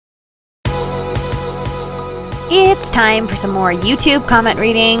It's time for some more YouTube comment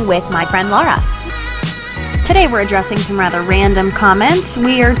reading with my friend Laura. Today we're addressing some rather random comments.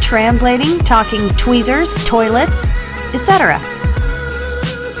 We are translating, talking tweezers, toilets, etc.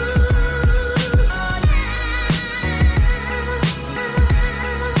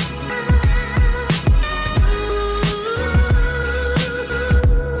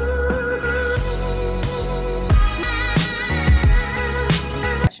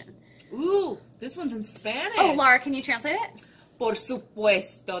 Ooh, this one's in Spanish. Oh, Laura, can you translate it? Por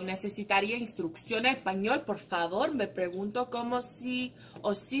supuesto, necesitaría instrucción en español, por favor. Me pregunto cómo si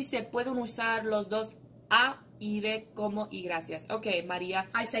se pueden usar los dos A y B como y gracias. Okay, Maria.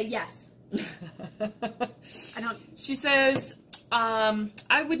 I say yes. She says,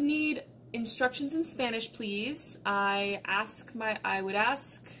 I would need instructions in Spanish, please. I would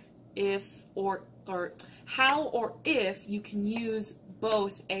ask if or how or if you can use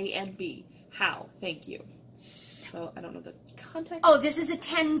both A and B. How? Thank you. So I don't know the context. Oh, this is a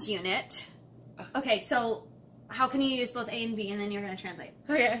tens unit. Okay, so how can you use both A and B, and then you're going to translate?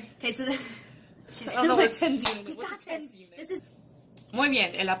 Okay. Okay, so I don't know what tens unit is. What's a tens unit? This is. Muy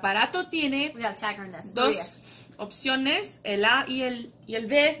bien. El aparato tiene We got to tag her in this. dos opciones, el A y el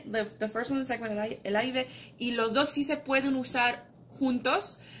B. The first one and the second one, el A y B. Y los dos sí se pueden usar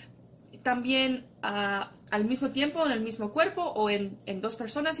juntos. También al mismo tiempo, en el mismo cuerpo, o en dos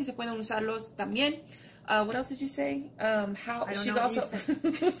personas sí se pueden usarlos también. What else did you say? How? I don't She's know also. what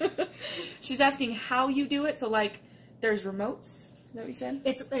you said. She's asking how you do it. So like, there's remotes. Is that what you said?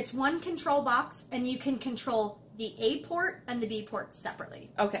 It's one control box, and you can control the A port and the B port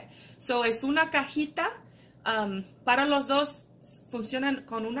separately. Okay. So es una cajita. Para los dos funcionan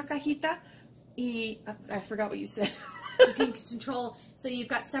con una cajita. Y I forgot what you said. You can control, so you've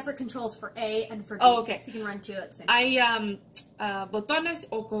got separate controls for A and for B. Oh, okay. So you can run two at the same time. Hay botones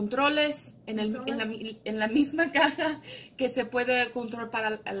o controles en la misma caja que se puede controlar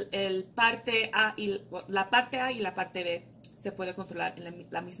para el parte A y la parte A y la parte B. Se puede controlar en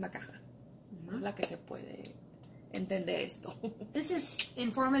la misma caja. La que se puede entender esto. This is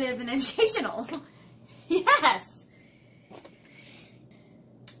informative and educational. Yes.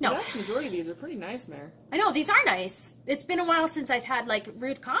 No. The vast majority of these are pretty nice, Mare. I know, these are nice. It's been a while since I've had, like,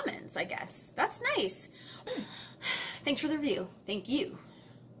 rude comments, I guess. That's nice. Thanks for the review. Thank you.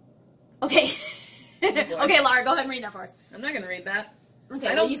 Okay. Okay, Laura, go ahead and read that for us. I'm not going to read that. Okay,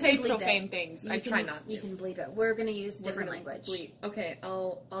 I don't say profane things. I try not to. You can bleep it. We're going to use different language. Bleep. Okay,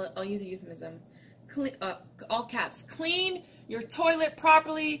 I'll use a euphemism. All caps. Clean your toilet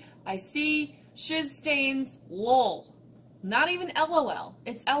properly. I see shiz stains. Lol. Not even LOL.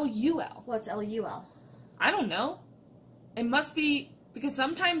 It's LUL. What's LUL? I don't know. It must be because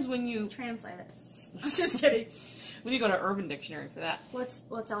sometimes when you translate it. I'm just kidding. We need to go to Urban Dictionary for that. What's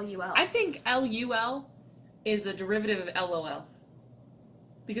LUL? I think LUL is a derivative of LOL.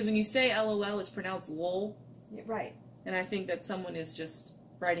 Because when you say LOL, it's pronounced lol. Yeah, right. And I think that someone is just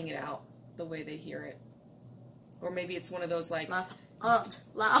writing it out the way they hear it. Or maybe it's one of those like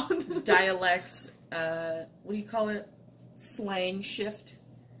loud dialect. What do you call it? Slang shift.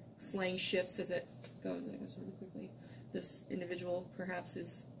 Slang shifts as it goes. I guess really quickly. This individual perhaps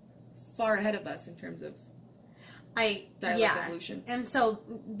is far ahead of us in terms of dialect evolution. And so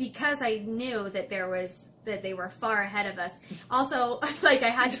because I knew that they were far ahead of us, also like I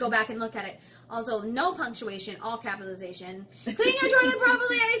had to go back and look at it. Also, no punctuation, all capitalization. Clean your toilet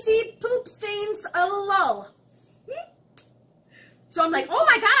properly. I see poop stains. Lol. So I'm like, oh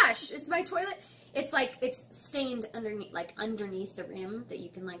my gosh, it's my toilet. It's like, it's stained underneath the rim, that you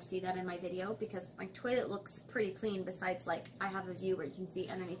can like see that in my video, because my toilet looks pretty clean, besides like, I have a view where you can see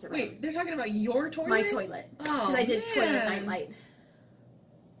underneath the rim. Wait, they're talking about your toilet? My toilet. Because I did toilet nightlight.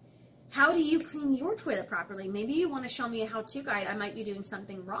 How do you clean your toilet properly? Maybe you want to show me a how-to guide. I might be doing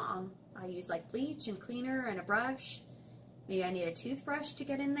something wrong. I use like bleach and cleaner and a brush. Maybe I need a toothbrush to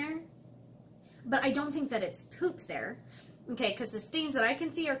get in there. But I don't think that it's poop there. Okay, because the stains that I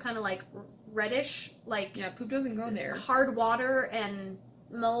can see are kind of like reddish, like poop doesn't go there. Hard water and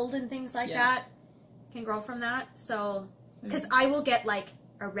mold and things like that can grow from that. So, because I will get like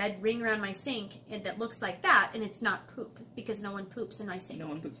a red ring around my sink and that looks like that, and it's not poop because no one poops in my sink. No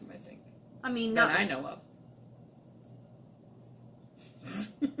one poops in my sink. I mean, that I know of.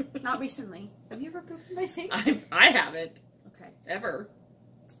 Not recently. Have you ever pooped in my sink? I haven't. Okay. Ever.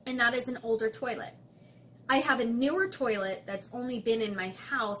 And that is an older toilet. I have a newer toilet that's only been in my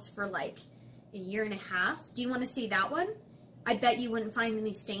house for like a year and a half. Do you want to see that one? I bet you wouldn't find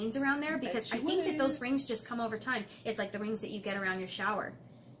any stains around there because I think that those rings just come over time. It's like the rings that you get around your shower.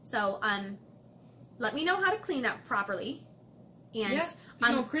 So, let me know how to clean that properly. And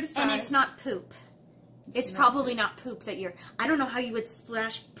don't criticize. and it's not poop. It's probably not poop that you're... I don't know how you would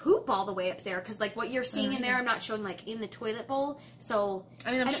splash poop all the way up there, because, like, what you're seeing in there, I'm not showing, like, in the toilet bowl, so...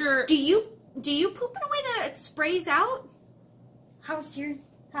 I mean, I'm sure... Do you poop in a way that it sprays out? How's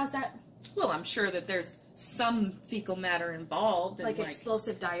that? Well, I'm sure that there's some fecal matter involved. And, like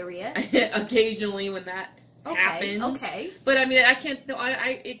explosive diarrhea? Occasionally when that happens. Okay. But, I mean,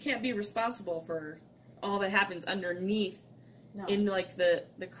 it can't be responsible for all that happens underneath in, like, the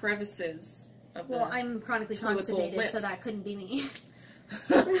crevices of the... Well, I'm chronically constipated, so that couldn't be me.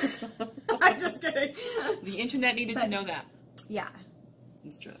 I'm just kidding. The internet needed to know that. Yeah.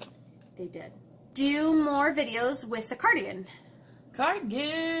 It's true. They did. Do more videos with the cardigan.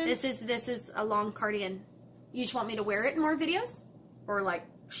 Cardigan! This is a long cardigan. You just want me to wear it in more videos? Or, like,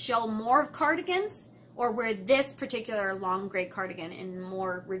 show more of cardigans? Or wear this particular long gray cardigan in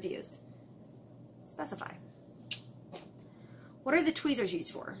more reviews? Specify. What are the tweezers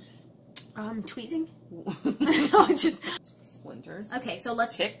used for? Tweezing? No, just... Splinters. Okay, so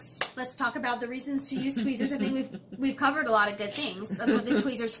let's talk about the reasons to use tweezers. I think we've covered a lot of good things. That's what the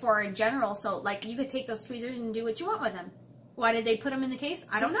tweezers for in general. So, like, you could take those tweezers and do what you want with them. Why did they put them in the case?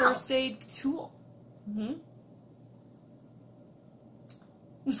 I don't know. First aid tool.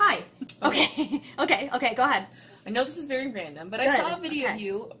 Hi. Okay. Okay, go ahead. I know this is very random, but I saw a video of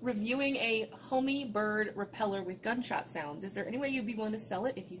you reviewing a homey bird repeller with gunshot sounds. Is there any way you'd be willing to sell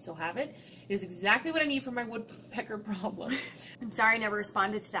it if you still have it? It is exactly what I need for my woodpecker problem. I'm sorry I never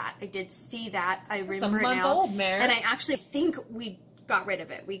responded to that. I did see that. I remember it now. It's a month old, Mary. And I actually think we got rid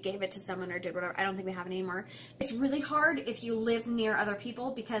of it. We gave it to someone or did whatever. I don't think we have it anymore. It's really hard if you live near other people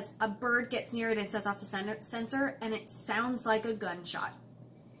because a bird gets near it and sets off the sensor and it sounds like a gunshot.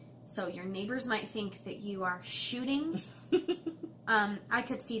 So your neighbors might think that you are shooting. I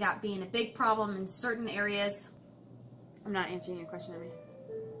could see that being a big problem in certain areas. I'm not answering your question, Emmy.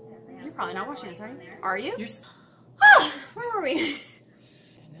 You're probably not watching this, are you? Are you? Where were we?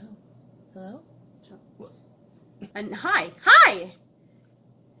 I know. Hello? And hi. Hi!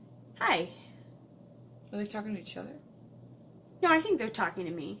 Hi. Are they talking to each other? No, I think they're talking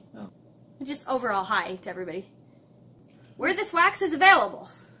to me. Oh. Just overall hi to everybody. Where this wax is available.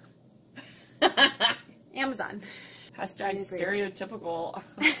 Amazon. Hashtag stereotypical.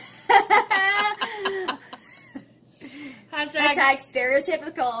 Hashtag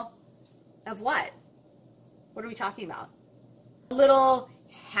stereotypical of what? What are we talking about? A little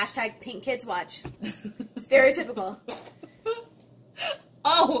hashtag pink kids watch. Stereotypical.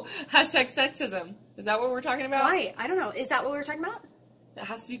 Oh, hashtag sexism. Is that what we're talking about? Why? I don't know. Is that what we were talking about? It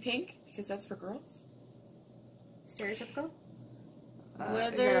has to be pink because that's for girls. Stereotypical?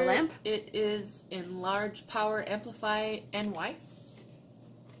 Whether is it a lamp? It is in large power amplify and why?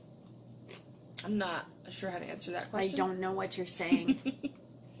 I'm not sure how to answer that question. I don't know what you're saying.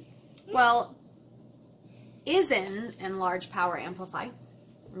 Well, is in large power amplify.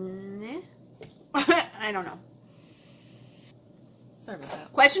 I don't know. Sorry about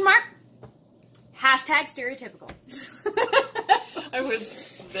that. Question mark? Hashtag stereotypical. I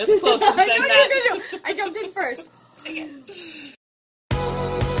was this close to saying that. No. I jumped in first. Dang it.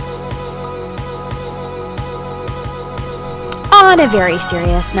 On a very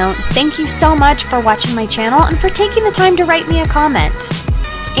serious note, thank you so much for watching my channel and for taking the time to write me a comment.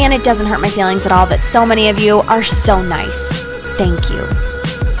 And it doesn't hurt my feelings at all that so many of you are so nice. Thank you.